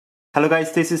Hello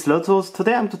guys, this is leathertoolz.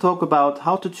 Today I'm to talk about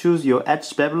how to choose your edge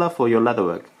beveler for your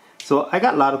leatherwork. So I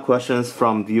got a lot of questions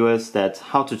from viewers that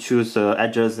how to choose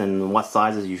edges and what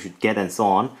sizes you should get and so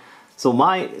on. So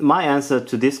my answer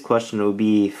to this question would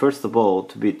be, first of all,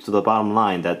 to the bottom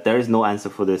line, that there is no answer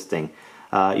for this thing.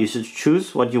 You should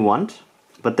choose what you want,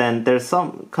 but then there's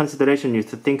some consideration you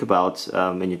have to think about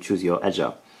when you choose your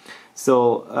edger.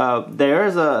 So there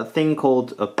is a thing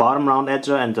called a bottom round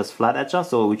edger and just flat edger,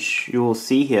 so which you will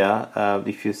see here.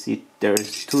 If you see, there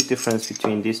is two difference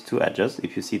between these two edges.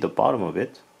 If you see the bottom of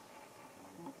it,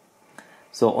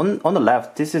 so on the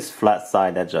left, this is flat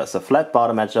side edger. So flat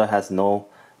bottom edger has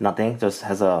nothing, just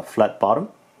has a flat bottom,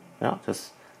 yeah,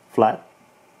 just flat,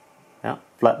 yeah,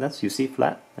 flatness. You see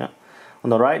flat, yeah. On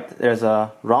the right, there's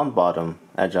a round bottom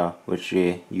edger, which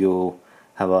you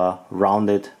have a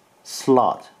rounded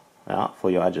slot. Yeah, for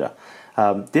your edger.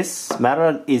 This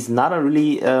matter is not a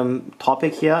really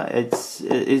topic here. It's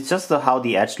just how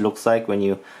the edge looks like when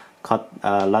you cut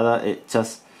leather. It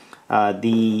just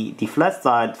the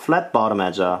flat bottom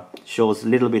edger shows a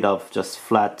little bit of just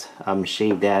flat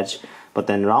shaved edge, but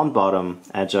then round bottom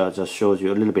edger just shows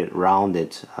you a little bit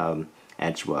rounded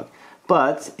edge work.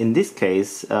 But in this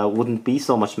case, wouldn't be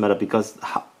so much matter because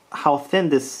how thin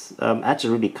this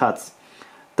edger really cuts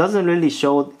doesn't really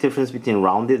show difference between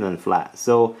rounded and flat.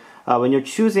 So when you're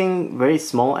choosing very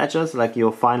small edges like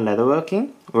your fine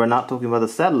leatherworking, we're not talking about the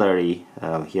saddlery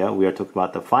here, we are talking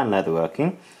about the fine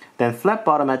leatherworking, then flat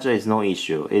bottom edger is no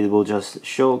issue. It will just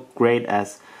show great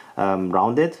as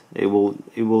rounded. It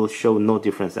will show no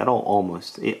difference at all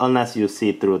almost, unless you see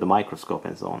it through the microscope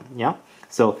and so on. Yeah.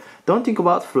 So don't think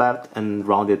about flat and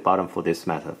rounded bottom for this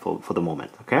matter for the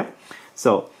moment. Okay.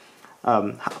 So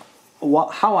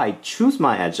how I choose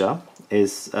my edger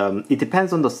is it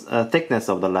depends on the thickness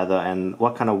of the leather and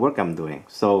what kind of work I'm doing.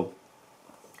 So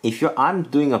if I'm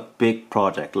doing a big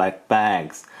project like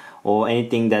bags or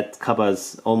anything that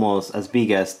covers almost as big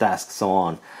as desks, so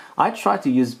on, I try to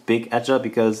use big edger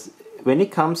because when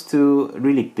it comes to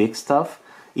really big stuff,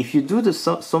 if you do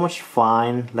so much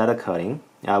fine leather cutting,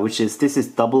 this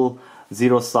is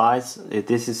 00 size.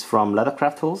 This is from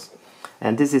leathertools.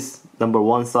 And this is number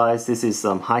 1 size. This is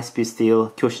high-speed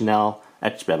steel Cushinel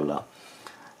edge beveler.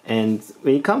 And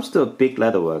when it comes to big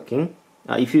leatherworking,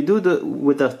 if you do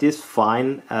this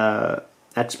fine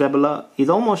edge beveler, it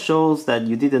almost shows that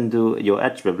you didn't do your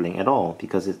edge beveling at all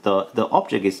because the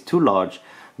object is too large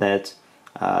that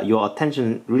your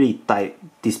attention really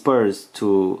disperses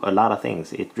to a lot of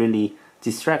things. It really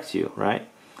distracts you, right?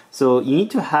 So you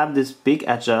need to have this big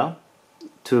edger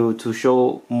to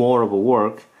show more of a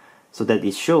work, so that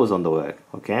it shows on the work,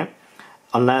 okay?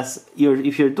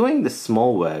 If you're doing the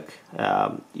small work,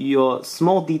 your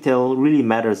small detail really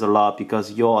matters a lot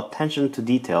because your attention to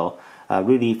detail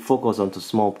really focus onto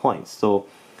small points. So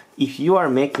if you are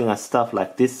making a stuff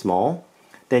like this small,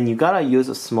 then you gotta use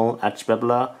a small edge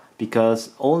beveler because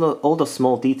all the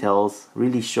small details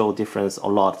really show difference a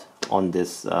lot on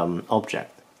this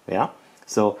object, yeah?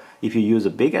 So if you use a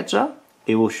big edger,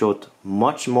 it will show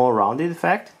much more rounded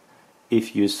effect.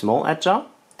 If you use small edger,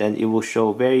 then it will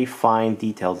show very fine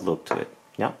detailed look to it.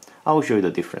 Yeah, I will show you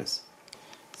the difference.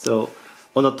 So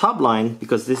on the top line,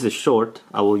 because this is short,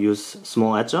 I will use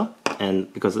small edger,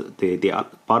 and because the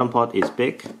bottom part is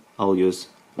big, I will use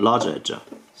larger edger.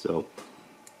 So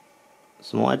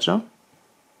small edger,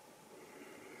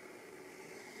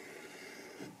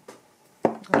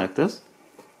 like this.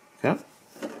 Okay,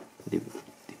 the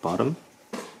bottom,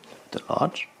 the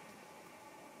large.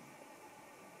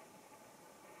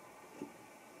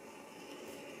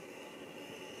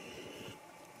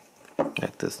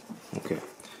 Like this. Okay,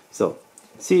 so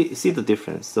see the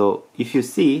difference. So if you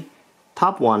see,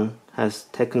 top one has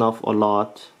taken off a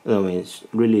lot, I mean it's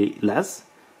really less,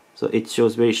 so it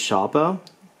shows very sharper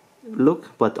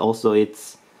look, but also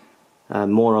it's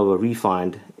more of a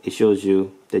refined. It shows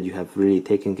you that you have really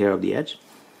taken care of the edge.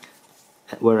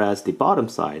 Whereas the bottom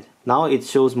side, now it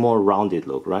shows more rounded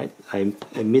look, right? I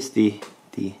missed the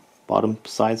bottom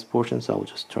sides portion, so I will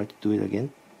just try to do it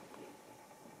again.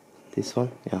 This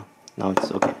one, yeah. Now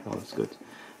it's okay, now it's good.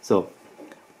 So,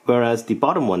 whereas the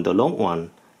bottom one, the long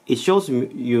one, it shows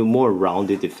you more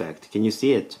rounded effect. Can you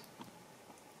see it?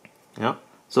 Yeah.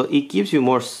 So it gives you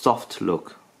more soft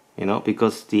look, you know,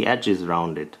 because the edge is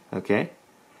rounded, okay?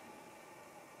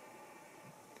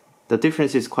 The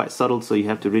difference is quite subtle, so you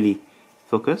have to really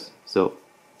focus. So,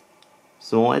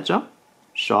 small edger,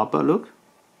 sharper look,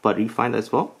 but refined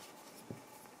as well.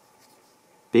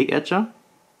 Big edger,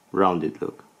 rounded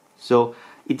look. So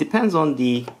it depends on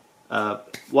the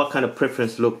what kind of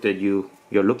preference look that you're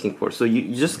looking for. So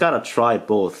you just gotta try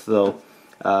both. So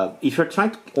if you're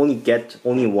trying to only get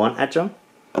only one edger,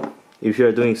 if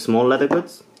you're doing small leather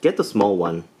goods, get the small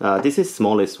one. This is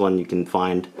smallest one you can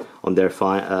find on their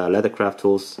Leathercraft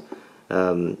Tools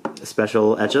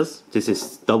special edges. This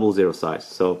is 00 size.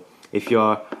 So if you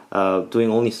are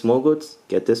doing only small goods,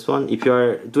 get this one. If you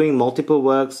are doing multiple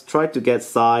works, try to get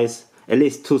size at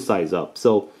least 2 sizes up.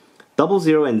 So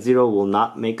 00 and 0 will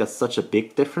not make such a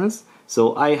big difference.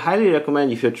 So I highly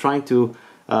recommend, if you're trying to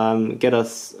get a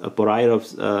variety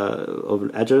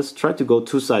of edges, try to go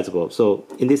 2 sizes above. So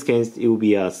in this case, it will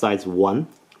be a size 1,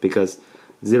 because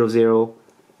 00,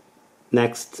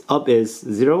 next up is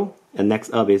 0, and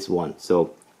next up is 1.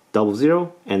 So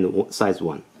 00 and size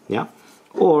 1. Yeah.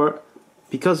 Or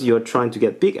because you're trying to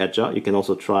get big edger, you can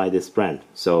also try this brand.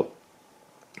 So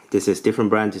this is different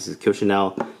brand. This is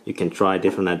Chanel. You can try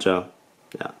different edger.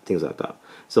 Yeah, things like that.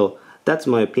 So that's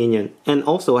my opinion. And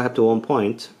also I have to one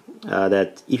point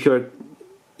that if you're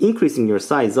increasing your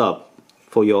size up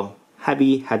for your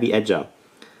heavy edger,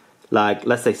 like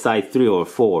let's say size 3 or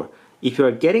 4, if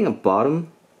you're getting a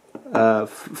bottom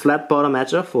flat bottom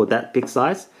edger for that big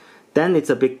size, then it's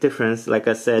a big difference, like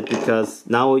I said, because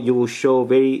now you will show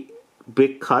very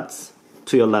big cuts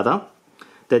to your leather,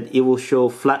 that it will show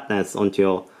flatness onto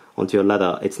your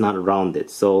leather. It's not rounded.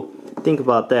 So think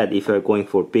about that if you're going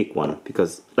for a big one,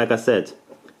 because like I said,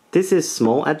 this is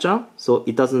small edger, so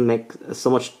it doesn't make so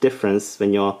much difference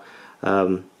when you're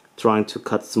trying to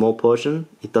cut small portion.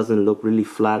 It doesn't look really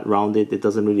flat, rounded. It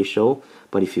doesn't really show.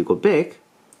 But if you go big,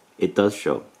 it does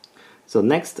show. So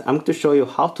next, I'm going to show you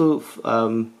how to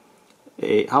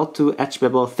edge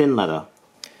bevel thin leather.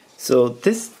 So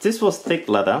this was thick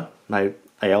leather.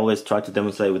 I always try to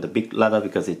demonstrate with the big leather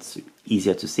because it's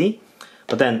easier to see.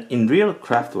 But then in real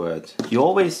craft world, you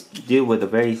always deal with a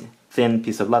very thin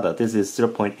piece of leather. This is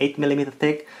 0.8 millimeter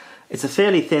thick. It's a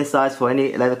fairly thin size for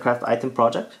any leathercraft item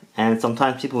project, and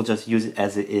sometimes people just use it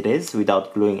as it is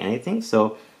without gluing anything.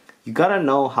 So you gotta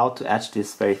know how to etch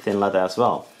this very thin leather as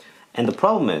well. And the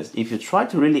problem is, if you try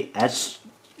to really etch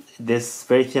this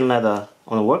very thin leather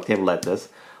on a work table like this,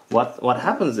 what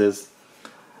happens is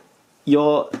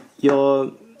your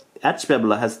edge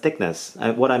beveler has thickness.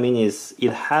 And what I mean is,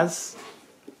 it has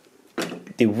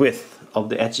the width of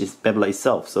the edge beveler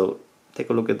itself. So take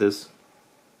a look at this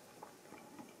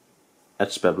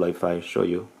edge beveler if I show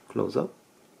you close up.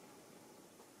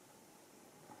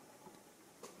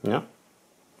 Yeah.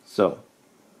 So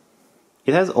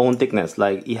it has own thickness,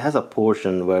 like it has a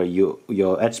portion where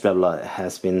your edge beveler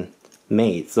has been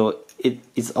made. So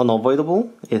it's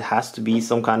unavoidable. It has to be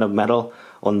some kind of metal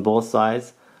on both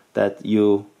sides that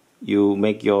you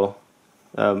make your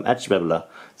edge beveler.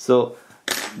 So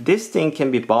this thing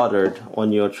can be bothered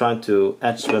when you're trying to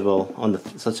edge bevel on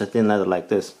such a thin leather like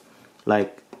this.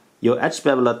 Like your edge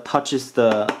beveler touches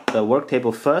the work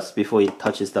table first before it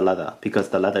touches the leather, because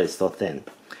the leather is so thin.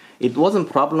 It wasn't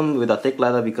a problem with a thick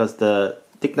leather because the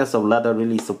thickness of leather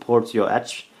really supports your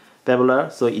edge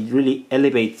beveler, so it really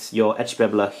elevates your edge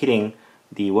beveler hitting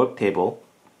the work table.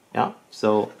 Yeah,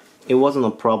 so it wasn't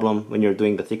a problem when you're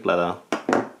doing the thick leather.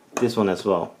 This one as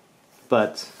well.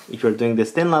 But if you're doing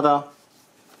this thin leather,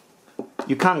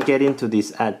 you can't get into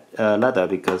this leather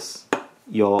because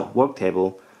your work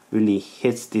table really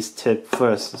hits this tip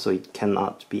first, so it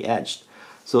cannot be edged.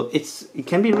 So it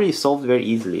can be really solved very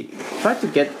easily. Try to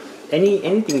get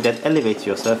anything that elevates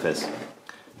your surface.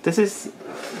 This is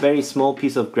very small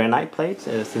piece of granite plates,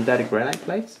 synthetic granite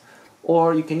plates,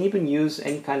 or you can even use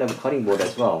any kind of cutting board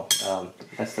as well.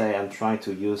 Let's say I'm trying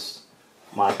to use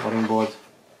my cutting board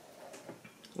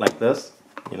like this,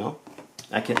 you know.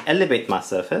 I can elevate my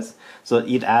surface so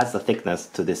it adds the thickness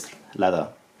to this leather.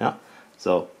 Yeah.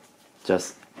 So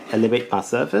just elevate my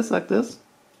surface like this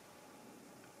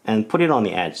and put it on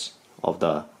the edge of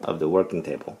the working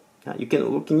table. Yeah, you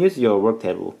can use your work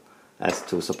table as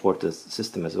to support this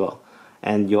system as well.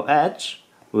 And your edge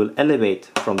will elevate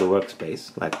from the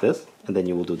workspace like this, and then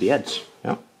you will do the edge.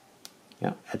 Yeah,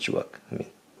 yeah, edge work. I mean,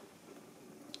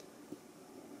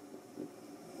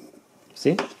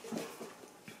 see.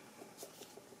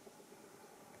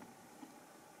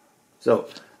 So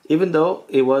even though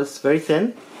it was very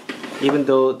thin, even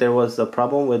though there was a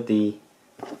problem with the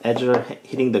edger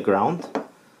hitting the ground,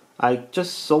 I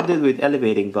just solved it with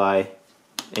elevating by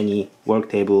any work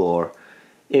table, or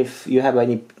if you have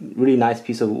any really nice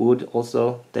piece of wood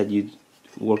also that you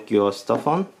work your stuff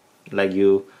on, like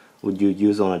you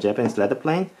use on a Japanese leather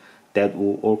plane, that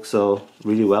will also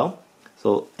really well.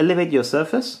 So elevate your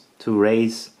surface to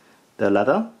raise the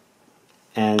leather,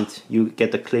 and you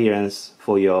get the clearance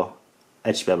for your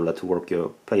edge beveler to work your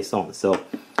place on. So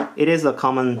it is a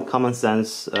common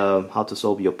sense how to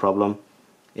solve your problem,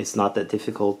 It's not that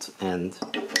difficult, and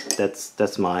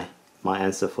that's my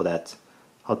answer for that,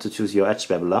 how to choose your edge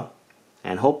beveler.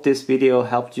 And hope this video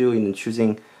helped you in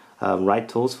choosing right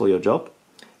tools for your job.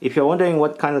 If you're wondering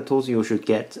what kind of tools you should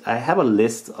get, I have a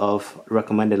list of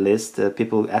recommended list.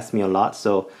 People ask me a lot,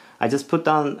 so I just put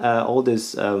down all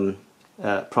these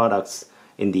products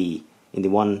in the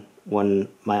one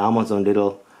my Amazon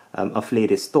little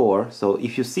affiliated store. So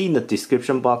if you see in the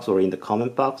description box or in the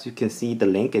comment box, you can see the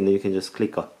link, and then you can just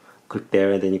click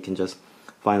there, and then you can just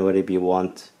find whatever you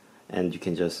want, and you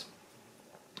can just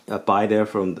buy there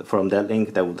from that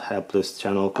link. That would help this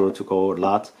channel grow a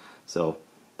lot. So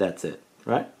that's it,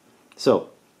 right? So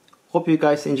hope you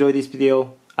guys enjoy this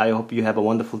video. I hope you have a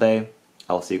wonderful day.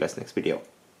 I'll see you guys next video.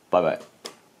 Bye bye.